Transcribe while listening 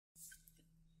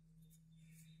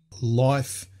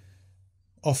life,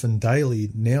 often daily,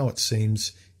 now it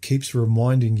seems, keeps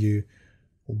reminding you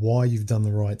why you've done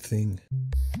the right thing.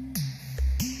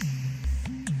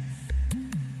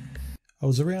 I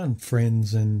was around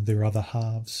friends and their other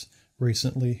halves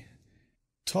recently.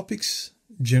 Topics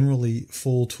generally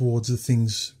fall towards the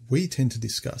things we tend to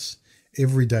discuss.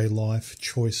 Everyday life,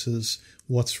 choices,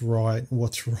 what's right,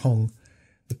 what's wrong,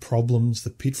 the problems, the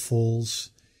pitfalls,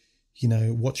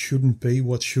 what shouldn't be,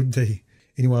 what should be.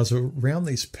 Anyway, I was around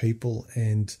these people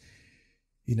and,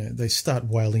 they start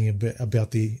wailing a bit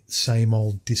about the same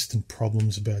old distant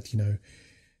problems about,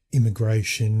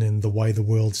 immigration and the way the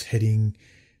world's heading,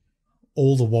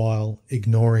 all the while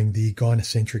ignoring the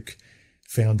gynocentric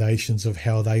foundations of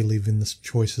how they live in the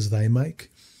choices they make.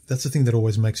 That's the thing that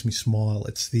always makes me smile.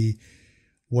 It's the,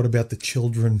 what about the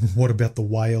children? What about the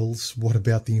whales? What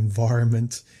about the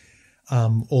environment?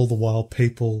 All the while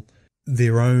people,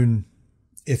 their own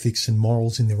ethics and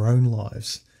morals in their own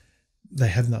lives, they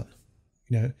have none.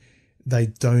 They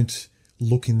don't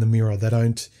look in the mirror. They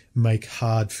don't make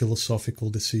hard philosophical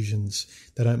decisions.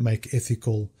 They don't make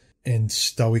ethical and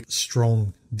stoic,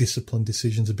 strong, disciplined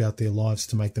decisions about their lives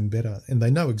to make them better. And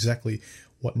they know exactly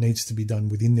what needs to be done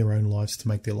within their own lives to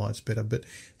make their lives better, but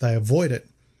they avoid it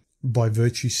by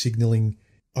virtue signaling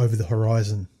over the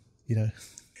horizon,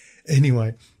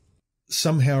 Anyway,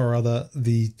 somehow or other,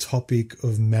 the topic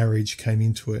of marriage came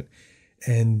into it.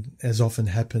 And as often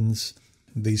happens,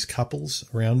 these couples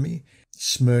around me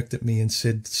smirked at me and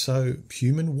said, "So,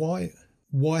 human, why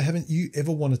haven't you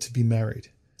ever wanted to be married?"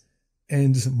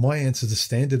 And my answer is a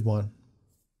standard one.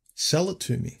 Sell it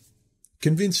to me.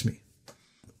 Convince me.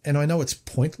 And I know it's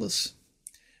pointless,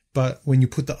 but when you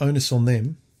put the onus on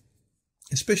them,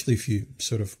 especially if you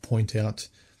sort of point out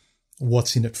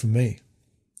what's in it for me,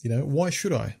 why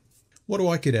should I? What do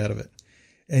I get out of it?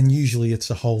 And usually it's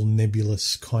a whole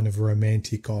nebulous kind of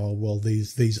romantic,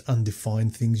 these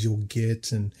undefined things you'll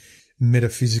get, and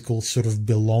metaphysical sort of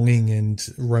belonging and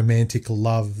romantic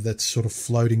love that's sort of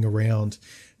floating around.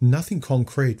 Nothing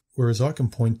concrete, whereas I can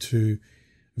point to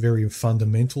very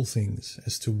fundamental things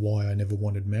as to why I never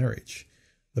wanted marriage.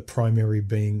 The primary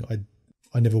being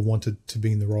I never wanted to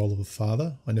be in the role of a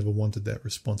father. I never wanted that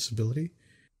responsibility.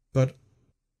 But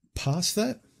past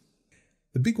that,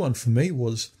 the big one for me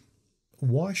was,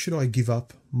 why should I give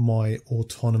up my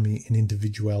autonomy and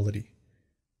individuality?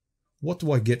 What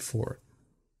do I get for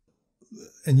it?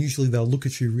 And usually they'll look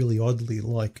at you really oddly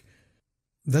like,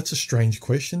 that's a strange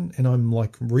question. And I'm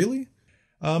like, really?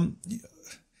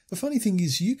 The funny thing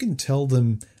is you can tell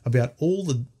them about all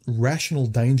the rational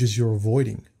dangers you're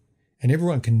avoiding, and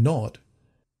everyone can nod,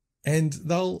 and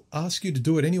they'll ask you to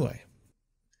do it anyway.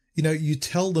 You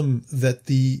tell them that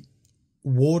the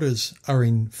waters are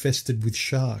infested with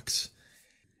sharks,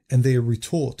 and their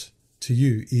retort to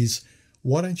you is,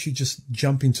 why don't you just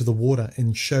jump into the water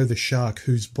and show the shark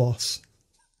who's boss?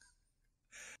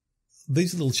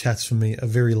 These little chats for me are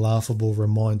very laughable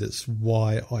reminders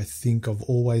why I think I've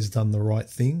always done the right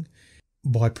thing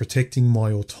by protecting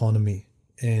my autonomy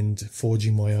and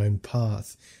forging my own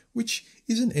path, which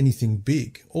isn't anything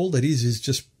big. All that is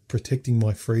just protecting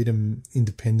my freedom,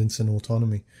 independence and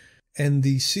autonomy. And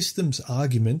the system's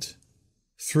argument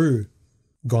through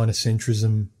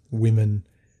gynocentrism, women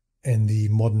and the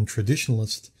modern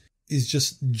traditionalist is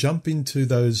just jump into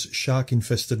those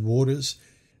shark-infested waters,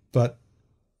 but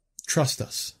trust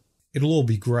us, it'll all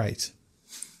be great.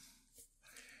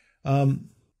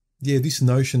 This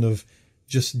notion of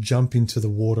just jump into the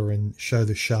water and show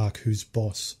the shark who's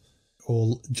boss,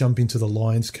 or jump into the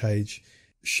lion's cage,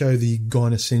 show the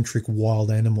gynocentric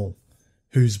wild animal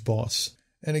who's boss.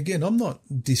 And again, I'm not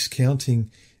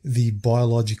discounting the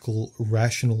biological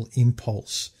rational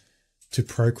impulse to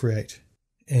procreate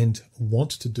and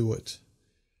want to do it.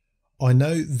 I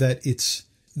know that it's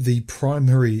the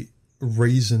primary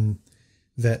reason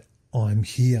that I'm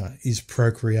here is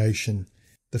procreation.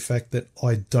 The fact that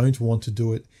I don't want to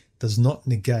do it does not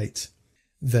negate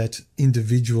that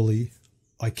individually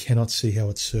I cannot see how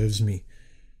it serves me.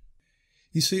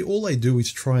 You see, all they do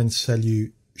is try and sell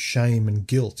you shame and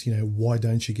guilt. Why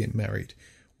don't you get married?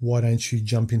 Why don't you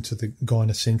jump into the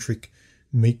gynocentric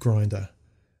meat grinder?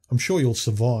 I'm sure you'll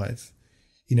survive.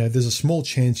 There's a small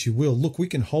chance you will. Look, we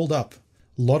can hold up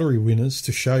lottery winners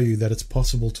to show you that it's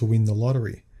possible to win the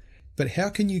lottery. But how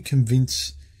can you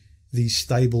convince these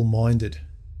stable-minded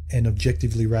and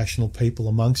objectively rational people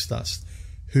amongst us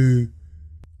who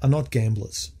are not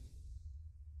gamblers?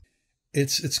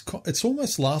 It's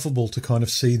almost laughable to kind of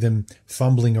see them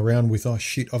fumbling around with, oh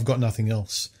shit, I've got nothing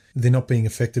else. They're not being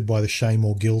affected by the shame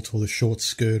or guilt or the short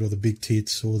skirt or the big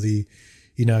tits or the,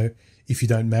 if you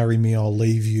don't marry me, I'll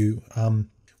leave you.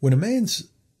 When a man's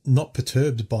not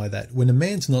perturbed by that, when a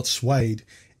man's not swayed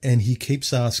and he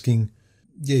keeps asking,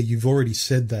 yeah, you've already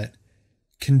said that,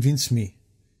 convince me,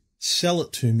 sell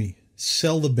it to me,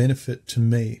 sell the benefit to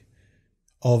me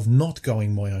of not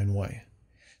going my own way,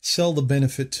 sell the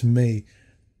benefit to me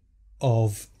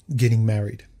of getting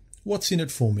married. What's in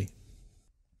it for me?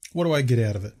 What do I get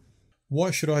out of it?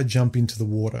 Why should I jump into the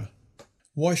water?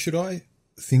 Why should I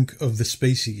think of the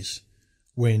species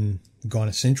when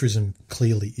gynocentrism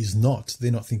clearly is not?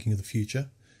 They're not thinking of the future.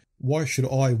 Why should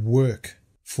I work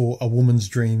for a woman's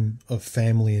dream of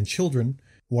family and children?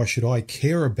 Why should I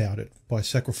care about it by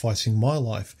sacrificing my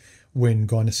life when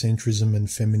gynocentrism and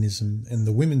feminism and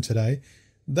the women today,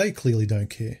 they clearly don't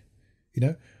care? You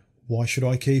know, why should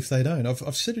I care if they don't?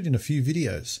 I've said it in a few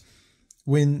videos.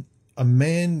 When a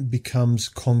man becomes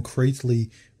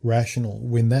concretely rational,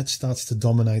 when that starts to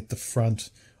dominate the front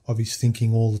of his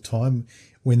thinking all the time,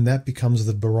 when that becomes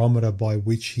the barometer by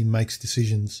which he makes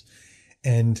decisions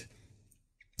and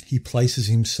he places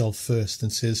himself first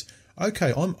and says,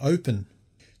 okay, I'm open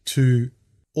to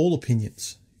all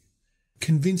opinions.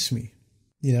 Convince me.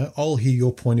 You know, I'll hear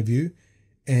your point of view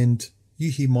and you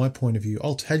hear my point of view.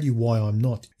 I'll tell you why I'm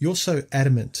not. You're so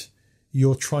adamant.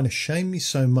 You're trying to shame me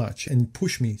so much and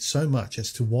push me so much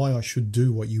as to why I should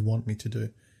do what you want me to do.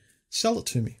 Sell it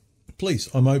to me. Please,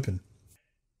 I'm open.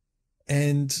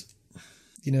 And,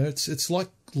 you know, it's like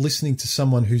listening to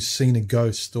someone who's seen a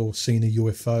ghost or seen a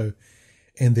UFO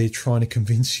and they're trying to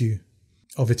convince you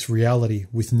of its reality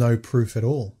with no proof at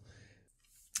all.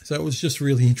 So it was just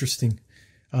really interesting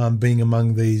being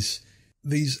among these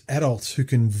adults who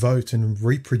can vote and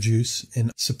reproduce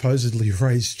and supposedly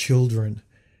raise children,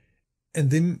 and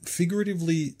them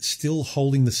figuratively still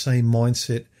holding the same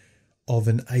mindset of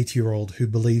an 8-year-old who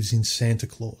believes in Santa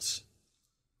Claus.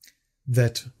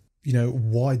 That, you know,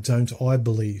 why don't I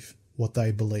believe what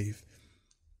they believe?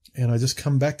 And I just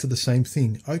come back to the same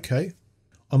thing. Okay,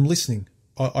 I'm listening.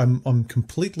 I'm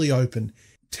completely open.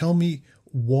 Tell me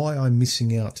why I'm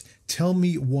missing out. Tell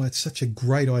me why it's such a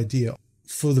great idea.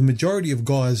 For the majority of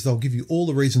guys, they'll give you all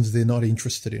the reasons they're not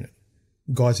interested in it.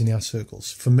 Guys in our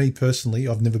circles. For me personally,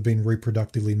 I've never been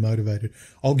reproductively motivated.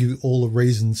 I'll give you all the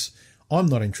reasons I'm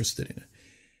not interested in it.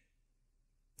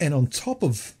 And on top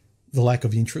of the lack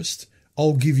of interest,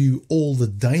 I'll give you all the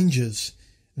dangers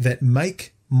that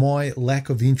make my lack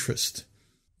of interest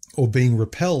or being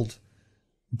repelled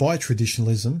by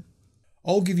traditionalism.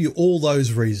 I'll give you all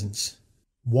those reasons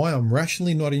why I'm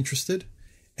rationally not interested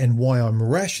and why I'm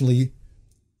rationally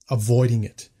avoiding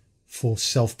it for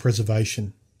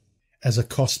self-preservation as a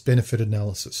cost-benefit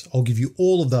analysis. I'll give you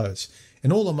all of those.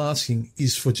 And all I'm asking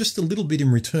is for just a little bit in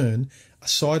return,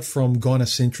 aside from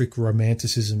gynocentric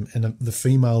romanticism and the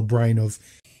female brain of,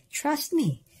 trust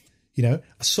me. You know,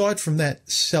 aside from that,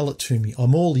 sell it to me.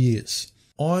 I'm all ears.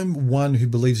 I'm one who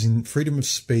believes in freedom of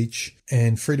speech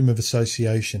and freedom of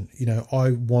association. You know,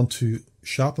 I want to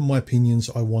sharpen my opinions.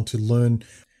 I want to learn.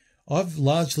 I've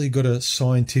largely got a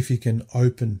scientific and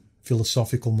open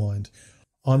philosophical mind.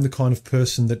 I'm the kind of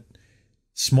person that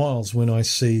smiles when I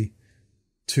see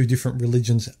two different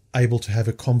religions able to have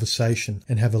a conversation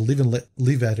and have a live and let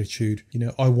live attitude. You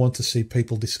know, I want to see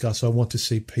people discuss. I want to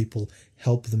see people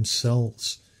help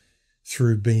themselves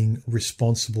through being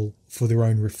responsible for their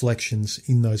own reflections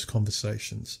in those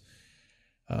conversations.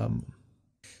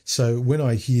 So when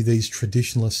I hear these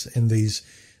traditionalists and these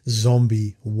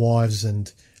zombie wives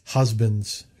and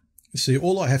husbands, you see,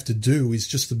 all I have to do is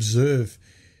just observe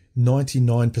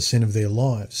 99% of their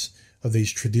lives of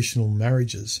these traditional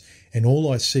marriages, and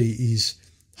all I see is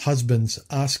husbands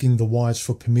asking the wives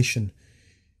for permission,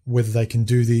 whether they can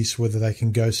do this, whether they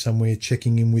can go somewhere,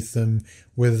 checking in with them,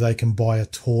 whether they can buy a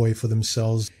toy for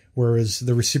themselves, whereas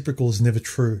the reciprocal is never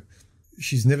true.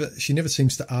 She never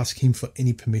seems to ask him for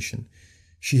any permission.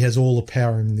 She has all the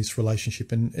power in this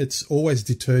relationship, and it's always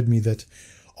deterred me that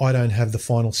I don't have the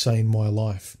final say in my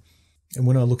life. And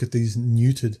when I look at these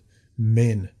neutered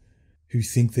men who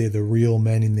think they're the real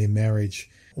man in their marriage,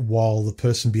 while the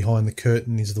person behind the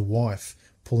curtain is the wife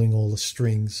pulling all the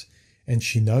strings, and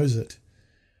she knows it.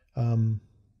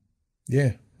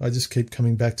 Yeah, I just keep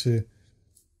coming back to,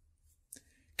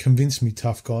 convince me,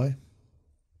 tough guy.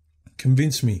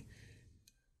 Convince me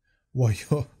why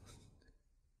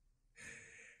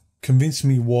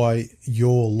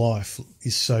your life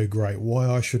is so great, why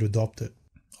I should adopt it.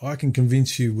 I can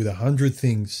convince you with 100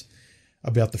 things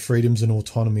about the freedoms and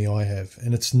autonomy I have.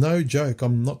 And it's no joke.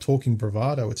 I'm not talking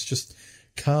bravado. It's just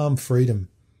calm freedom,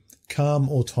 calm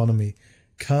autonomy,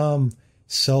 calm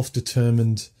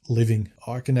self-determined living.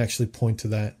 I can actually point to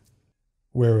that.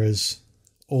 Whereas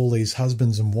all these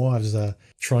husbands and wives are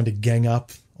trying to gang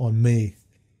up on me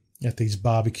at these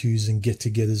barbecues and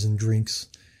get-togethers and drinks,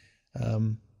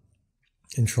 and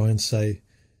try and say,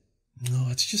 no,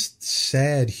 it's just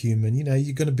sad, human. You know,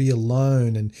 you're going to be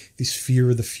alone, and this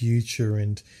fear of the future,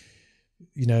 and,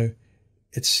 you know,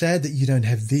 it's sad that you don't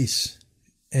have this.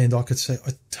 And I could say,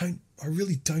 I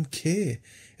really don't care.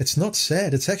 It's not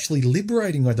sad. It's actually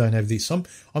liberating I don't have this.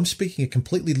 I'm speaking a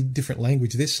completely different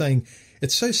language. They're saying,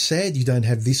 it's so sad you don't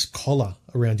have this collar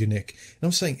around your neck. And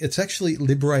I'm saying, it's actually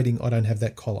liberating I don't have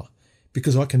that collar,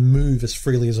 because I can move as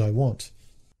freely as I want.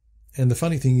 And the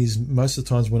funny thing is, most of the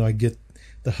times when I get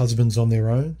the husbands on their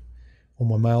own, or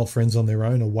my male friends on their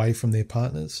own, away from their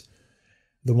partners,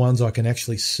 the ones I can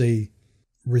actually see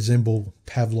resemble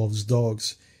Pavlov's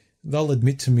dogs, they'll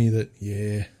admit to me that,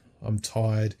 yeah, I'm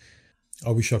tired.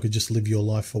 I wish I could just live your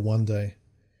life for one day.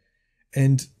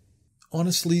 And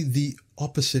honestly, the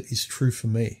opposite is true for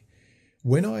me.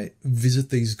 When I visit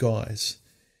these guys,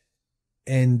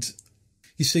 and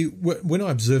you see, when I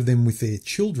observe them with their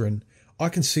children, I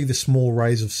can see the small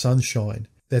rays of sunshine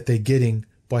that they're getting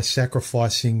by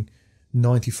sacrificing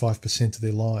 95% of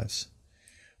their lives.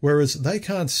 Whereas they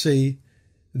can't see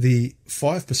the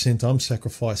 5% I'm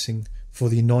sacrificing for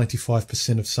the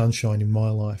 95% of sunshine in my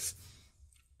life.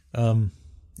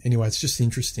 Anyway, it's just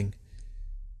interesting.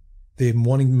 They're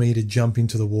wanting me to jump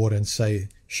into the water and say,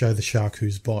 show the shark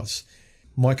who's boss.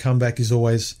 My comeback is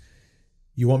always,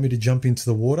 you want me to jump into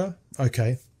the water?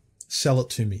 Okay, sell it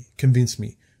to me. Convince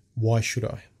me. Why should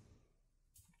I?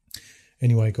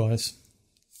 Anyway, guys,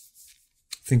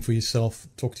 think for yourself.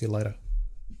 Talk to you later.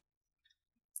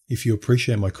 If you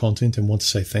appreciate my content and want to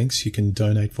say thanks, you can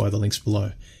donate via the links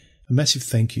below. A massive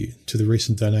thank you to the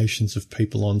recent donations of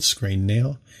people on screen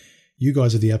now. You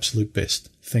guys are the absolute best.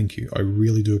 Thank you. I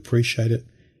really do appreciate it.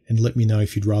 And let me know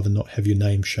if you'd rather not have your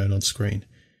name shown on screen.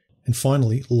 And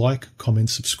finally, like, comment,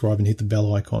 subscribe, and hit the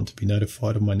bell icon to be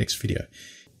notified of my next video.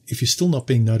 If you're still not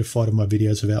being notified of my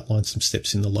videos, I've outlined some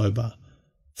steps in the low bar.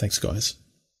 Thanks, guys.